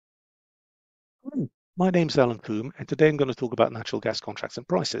My name's Alan Poom, and today I'm going to talk about natural gas contracts and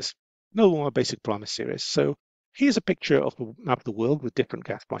prices. No longer basic primer series. So here's a picture of the map of the world with different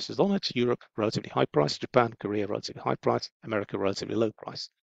gas prices on it. Europe, relatively high price. Japan, Korea, relatively high price. America, relatively low price.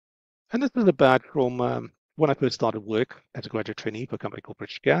 And this is a badge from when I first started work as a graduate trainee for a company called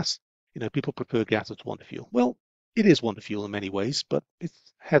British Gas. You know, people prefer gas as wonder fuel. Well, it is wonder fuel in many ways, but it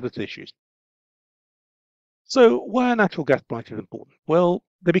has its issues. So why are natural gas prices important? Well,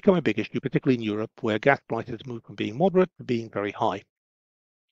 they become a big issue, particularly in Europe, where gas prices move from being moderate to being very high.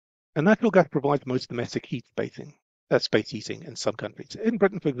 And natural gas provides most domestic space heating in some countries. In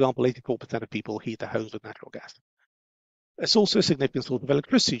Britain, for example, 84% of people heat their homes with natural gas. It's also a significant source of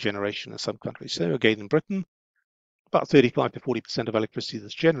electricity generation in some countries. So again, in Britain, about 35 to 40% of electricity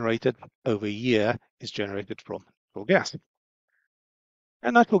that's generated over a year is generated from natural gas.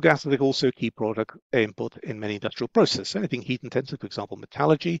 And natural gas is also a key product input in many industrial processes. Anything heat intensive, for example,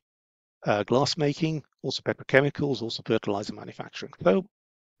 metallurgy, glass making, also petrochemicals, also fertilizer manufacturing. So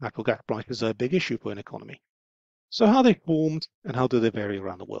natural gas prices are a big issue for an economy. So how are they formed and how do they vary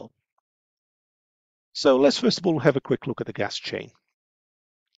around the world? So let's first of all have a quick look at the gas chain.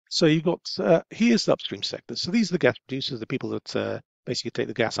 So you've got, here's the upstream sector. So these are the gas producers, the people that basically take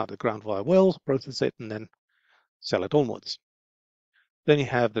the gas out of the ground via wells, process it, and then sell it onwards. Then you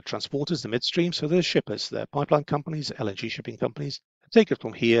have the transporters, the midstream. So they're shippers, they're pipeline companies, LNG shipping companies, that take it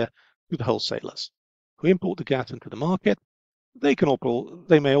from here to the wholesalers who import the gas into the market. They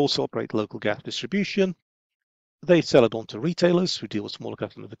may also operate local gas distribution. They sell it on to retailers who deal with smaller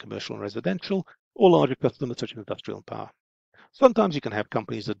customers, the commercial and residential, or larger customers such as industrial and power. Sometimes you can have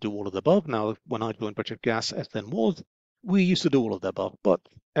companies that do all of the above. Now, when I joined British Gas, as then was, we used to do all of the above. But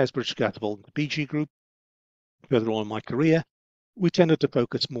as British Gas evolved into PG Group, further on in my career, we tended to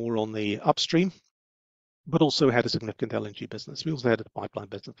focus more on the upstream, but also had a significant LNG business. We also had a pipeline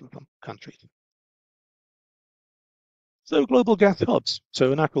business in some countries. So global gas hubs.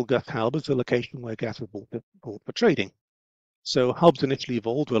 So a natural gas hub is a location where gas is bought for trading. So hubs initially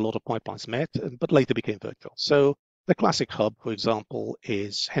evolved where a lot of pipelines met, but later became virtual. So the classic hub, for example,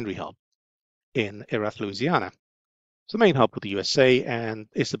 is Henry Hub in Erath, Louisiana. It's the main hub for the USA and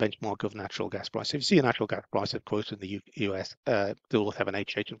it's the benchmark of natural gas price. If you see a natural gas price quoted in the US, they will have an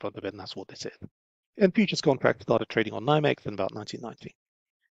HH in front of it, and that's what this is. And futures contracts started trading on NYMEX in about 1990.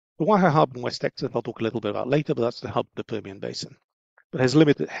 The Waha hub in West Texas, I'll talk a little bit about later, but that's the hub of the Permian Basin. But had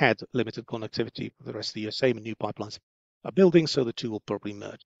limited connectivity for the rest of the USA, and new pipelines are building, so the two will probably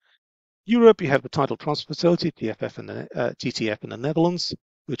merge. Europe, you have the Tidal Transfer Facility, TTF in the Netherlands,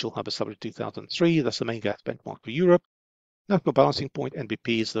 which will have a subject 2003. That's the main gas benchmark for Europe. National Balancing Point,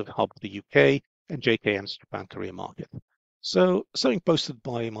 NBP, is the hub of the UK, and JKM's Japan Korea market. So something posted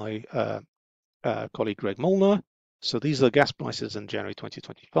by my colleague Greg Molnar. So these are the gas prices in January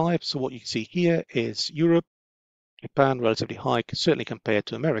 2025. So what you can see here is Europe, Japan, relatively high, certainly compared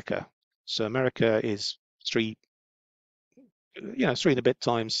to America. So America is three and a bit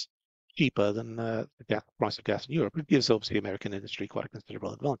times cheaper than the price of gas in Europe. It gives obviously American industry quite a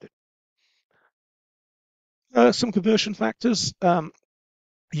considerable advantage. Some conversion factors.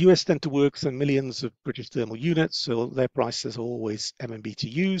 US tend to work some millions of British thermal units, so their prices are always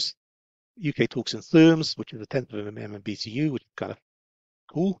MMBTUs. UK talks in therms, which is a tenth of an MMBTU, which is kind of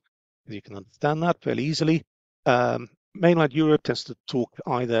cool, because you can understand that fairly easily. Mainland Europe tends to talk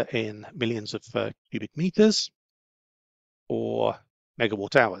either in millions of cubic meters or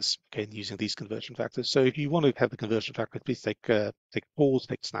megawatt hours, okay, using these conversion factors. So if you want to have the conversion factor, please take a pause,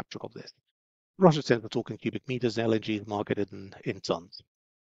 take a snapshot of this. Russia tends to talk in cubic meters, and LNG is marketed in tons.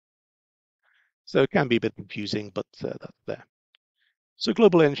 So it can be a bit confusing, but that's there. So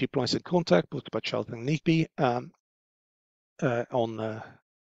global energy price and contact, booked by Charles and Neepy on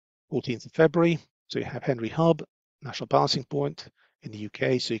 14th of February. So you have Henry Hub, National Balancing Point in the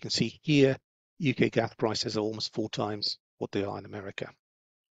UK. So you can see here, UK gas prices are almost 4 times what they are in America.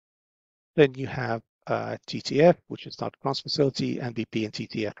 Then you have TTF, which is Tidal Transfer Facility, and BP and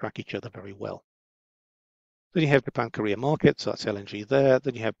TTF track each other very well. Then you have Japan Korea market, so that's LNG there.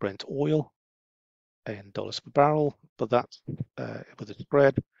 Then you have Brent oil in dollars per barrel, but that's with the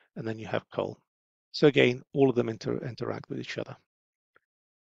spread. And then you have coal. So again, all of them interact with each other.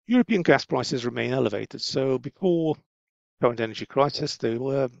 European gas prices remain elevated. So before current energy crisis, they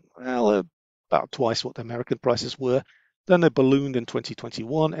were about twice what the American prices were. Then they ballooned in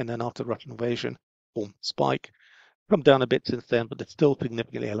 2021, and then after Russian invasion, boom, spike. Come down a bit since then, but it's still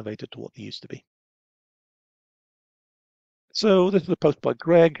significantly elevated to what they used to be. So this is a post by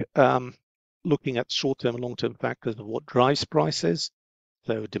Greg, looking at short-term and long-term factors of what drives prices.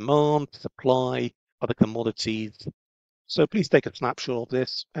 So demand, supply, other commodities, So please take a snapshot of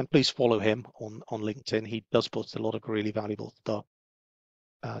this and please follow him on LinkedIn. He does post a lot of really valuable stuff.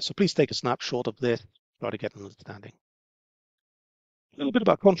 So please take a snapshot of this, try to get an understanding. A little bit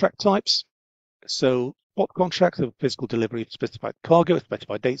about contract types. So spot contracts are physical delivery of specified cargo,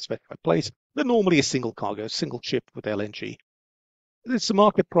 specified date, specified place. They're normally a single cargo, single ship with LNG. It's a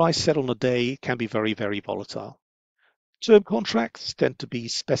market price set on a day, can be very, very volatile. Term contracts tend to be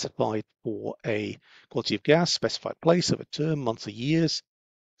specified for a quantity of gas, specified place of a term, months or years.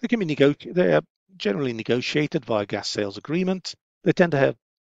 They are generally negotiated via gas sales agreement. They tend to have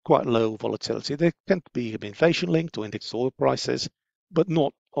quite low volatility. They tend to be inflation linked or indexed oil prices, but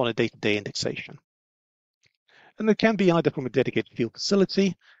not on a day-to-day indexation. And they can be either from a dedicated field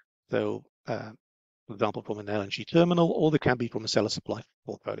facility, so for example, from an LNG terminal, or they can be from a seller supply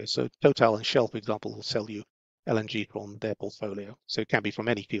portfolio. So Total and Shell, for example, will sell you LNG from their portfolio. So it can be from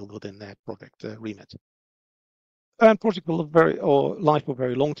any field within their project remit. And projects will very, or life or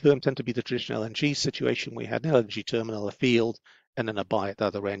very long term tend to be the traditional LNG situation. We had an LNG terminal, a field, and then a buy at the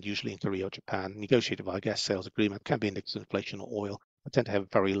other end, usually in Korea or Japan, negotiated via gas sales agreement, can be indexed to inflation or oil, but tend to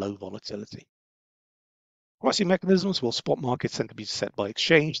have very low volatility. Pricing mechanisms, well, spot markets tend to be set by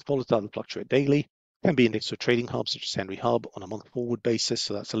exchange, volatile and fluctuate daily, can be indexed to a trading hub such as Henry Hub on a month forward basis,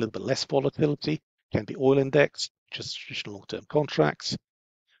 so that's a little bit less volatility, can be oil indexed, just traditional long-term contracts,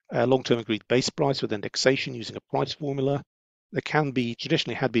 long-term agreed base price with indexation using a price formula. They can be,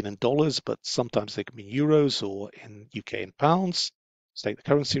 traditionally had been in dollars, but sometimes they can be in euros or in UK and pounds. So take the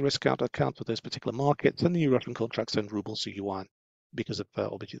currency risk out of account for those particular markets, and the new Russian contracts are in rubles or yuan because of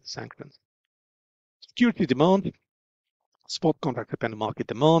obviously the sanctions. Security demand, spot contract depend on market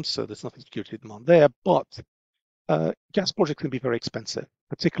demand, so there's nothing security demand there, but gas projects can be very expensive,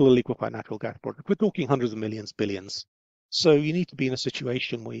 particularly liquefied natural gas projects. We're talking hundreds of millions, billions. So you need to be in a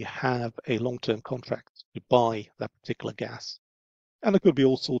situation where you have a long-term contract to buy that particular gas. And there could be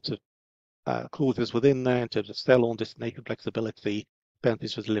all sorts of clauses within there in terms of sell-on, destination flexibility,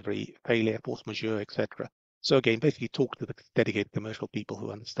 penalties for delivery, failure, force majeure, etc. So again, basically talk to the dedicated commercial people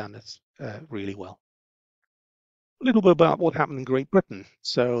who understand this really well. A little bit about what happened in Great Britain.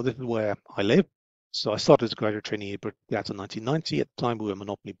 So this is where I live. So I started as a graduate trainee at British Gas in 1990. At the time, we were a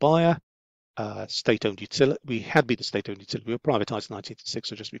monopoly buyer, state-owned utility. We had been a state-owned utility. We were privatized in 1986,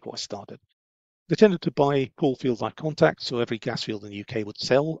 so just before I started. They tended to buy pool fields like contact, so every gas field in the UK would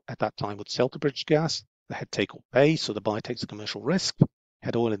sell, at that time, would sell to British Gas. They had take or pay, so the buyer takes the commercial risk,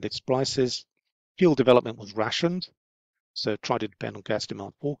 had oil index prices. Field development was rationed, so tried to depend on gas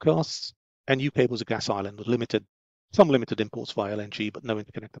demand forecasts. And UK was a gas island with some limited imports via LNG, but no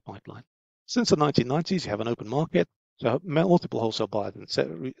interconnector pipeline. Since the 1990s, you have an open market, so multiple wholesale buyers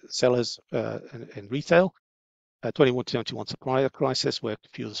and sellers in retail. 21 supplier crisis, where a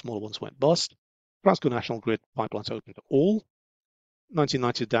few of the smaller ones went bust. Transco National Grid pipelines open to all.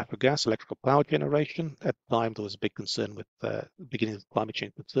 1990 DAF for gas, electrical power generation. At the time, there was a big concern with the beginning of climate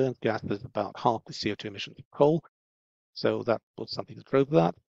change concerns. Gas is about half the CO2 emissions of coal. So that was something that drove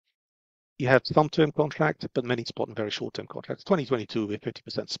that. You have some term contracts, but many spot and very short-term contracts. 2022, we're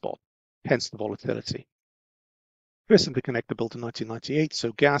 50% spot, hence the volatility. First interconnector built in 1998,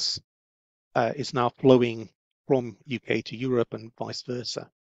 so gas is now flowing from UK to Europe and vice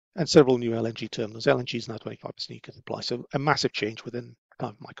versa. And several new LNG terminals. LNG is now 25% UK supply, so a massive change within the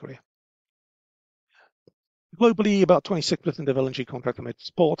time of my career. Globally, about 26% of LNG contracts are made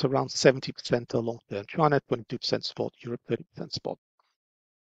spot, around 70% are long-term. China, 22% spot, Europe, 30% spot.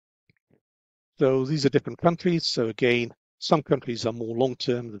 So these are different countries. So again, some countries are more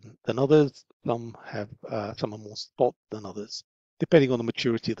long-term than others. Some are more spot than others, depending on the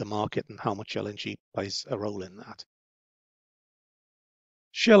maturity of the market and how much LNG plays a role in that.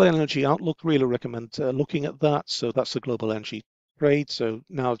 Shell Energy Outlook, really recommend looking at that. So that's the global energy trade. So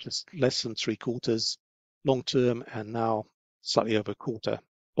now just less than 3/4 long-term, and now slightly over a quarter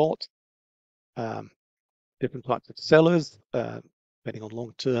spot. Different types of sellers, depending on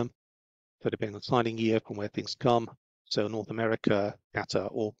long-term. So depending on signing year from where things come. So North America, Qatar,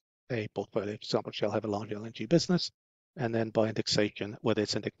 or a portfolio. For example, Shell have a large LNG business. And then by indexation, whether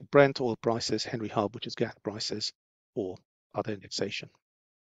it's indexed to Brent oil prices, Henry Hub, which is gas prices, or other indexation.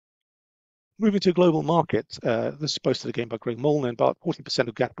 Moving to global markets, this is posted again by Greg Molnar, about 40%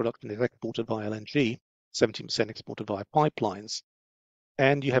 of gas production is exported via LNG, 17% exported via pipelines.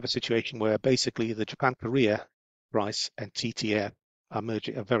 And you have a situation where basically the Japan-Korea price and TTF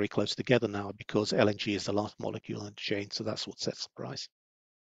are very close together now because LNG is the last molecule in the chain, so that's what sets the price.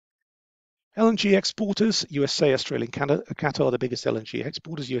 LNG exporters, USA, Australia, and Canada, Qatar are the biggest LNG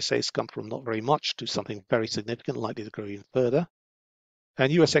exporters. USA has come from not very much to something very significant, likely to grow even further.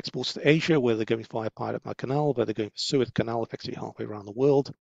 And US exports to Asia, where they're going via Panama Canal, where they're going to Suez Canal, effectively halfway around the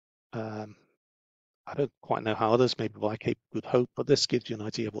world. Um, I don't quite know how others, maybe by Cape of Good Hope, but this gives you an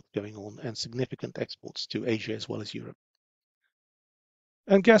idea of what's going on, and significant exports to Asia as well as Europe.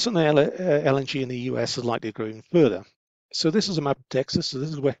 And gas and LNG in the US is likely to grow even further. So this is a map of Texas. So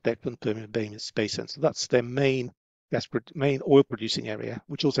this is West Texas Permian Basin. So that's their main main oil producing area,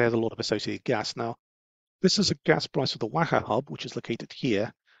 which also has a lot of associated gas. Now, this is a gas price for the Waha hub, which is located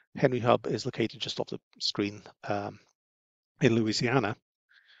here. Henry Hub is located just off the screen in Louisiana.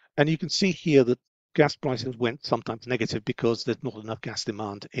 And you can see here that gas prices went sometimes negative because there's not enough gas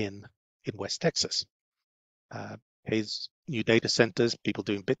demand in West Texas. His new data centers, people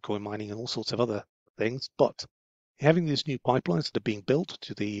doing Bitcoin mining and all sorts of other things. But having these new pipelines that are being built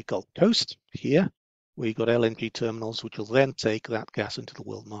to the Gulf Coast here, where you've got LNG terminals, which will then take that gas into the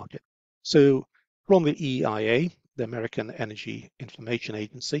world market. So from the EIA, the American Energy Information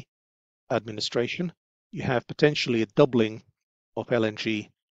Agency administration, you have potentially a doubling of LNG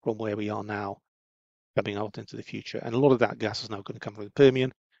from where we are now coming out into the future. And a lot of that gas is now going to come from the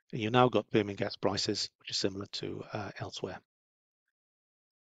Permian, and you've now got Permian gas prices, which is similar to elsewhere.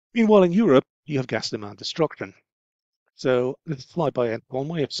 Meanwhile, in Europe, you have gas demand destruction. So this is a slide by Ed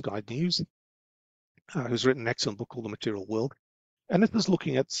Conway of Sky News, who's written an excellent book called The Material World. And this is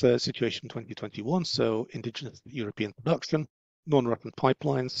looking at situation 2021, so indigenous European production, non-Russian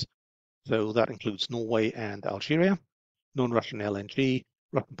pipelines, so that includes Norway and Algeria, non-Russian LNG,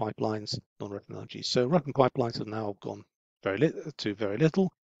 Russian pipelines, non-Russian LNG. So Russian pipelines have now gone very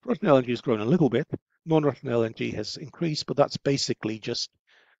little. Russian LNG has grown a little bit. Non-Russian LNG has increased, but that's basically just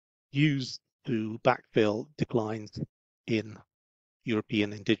used to backfill declines in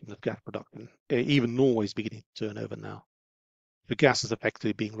European indigenous gas production. Even Norway is beginning to turn over now. The gas is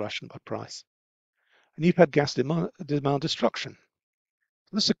effectively being Russian by price. And you've had gas demand destruction.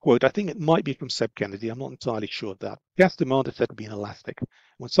 This is a quote. I think it might be from Seb Kennedy. I'm not entirely sure of that. Gas demand is said to be inelastic.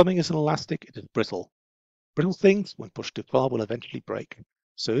 When something is inelastic, it is brittle. Brittle things, when pushed too far, will eventually break.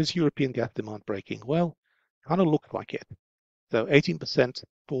 So is European gas demand breaking? Well, kind of looks like it. So 18%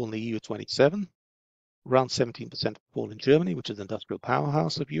 fall in the EU 27, around 17% fall in Germany, which is the industrial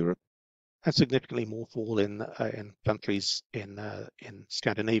powerhouse of Europe, and significantly more fall in countries in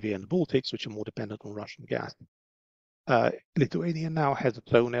Scandinavia and the Baltics, which are more dependent on Russian gas. Lithuania now has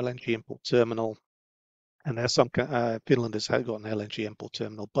its own LNG import terminal, and there's some Finland has got an LNG import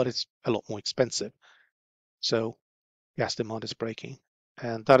terminal, but it's a lot more expensive. So gas demand is breaking,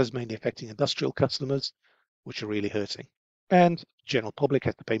 and that is mainly affecting industrial customers, which are really hurting. And general public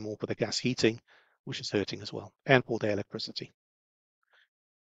has to pay more for the gas heating, which is hurting as well, and for their electricity.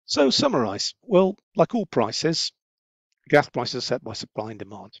 So summarize, well, like all prices, gas prices are set by supply and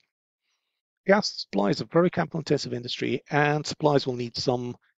demand. Gas supply is a very capital-intensive industry, and suppliers will need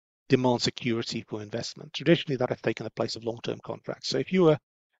some demand security for investment. Traditionally, that has taken the place of long-term contracts. So if you were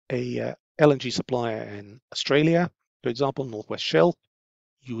a LNG supplier in Australia, for example, Northwest Shelf,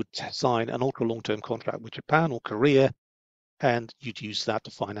 you would sign an ultra long-term contract with Japan or Korea, and you'd use that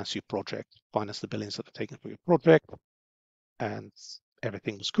to finance your project, finance the billions that are taken for your project, and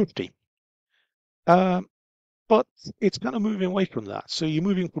everything was good. But it's kind of moving away from that. So you're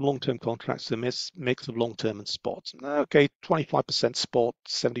moving from long-term contracts to a mix of long-term and spot. Okay, 25% spot,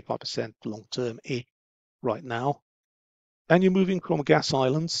 75% long-term right now. And you're moving from gas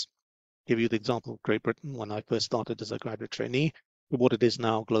islands, give you the example of Great Britain when I first started as a graduate trainee, to what it is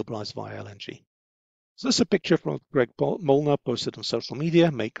now, globalized via LNG. So this is a picture from Greg Molnar posted on social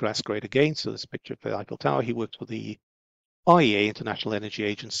media, Make Gas Great Again. So this is a picture of the Eiffel Tower. He works for the IEA, International Energy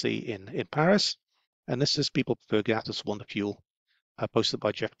Agency in Paris. And this is People Prefer Gas as Wonder Fuel, posted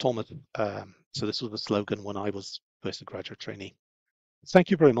by Jeff Thomas. So this was the slogan when I was first a graduate trainee. Thank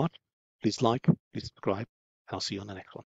you very much. Please like, please subscribe, and I'll see you on the next one.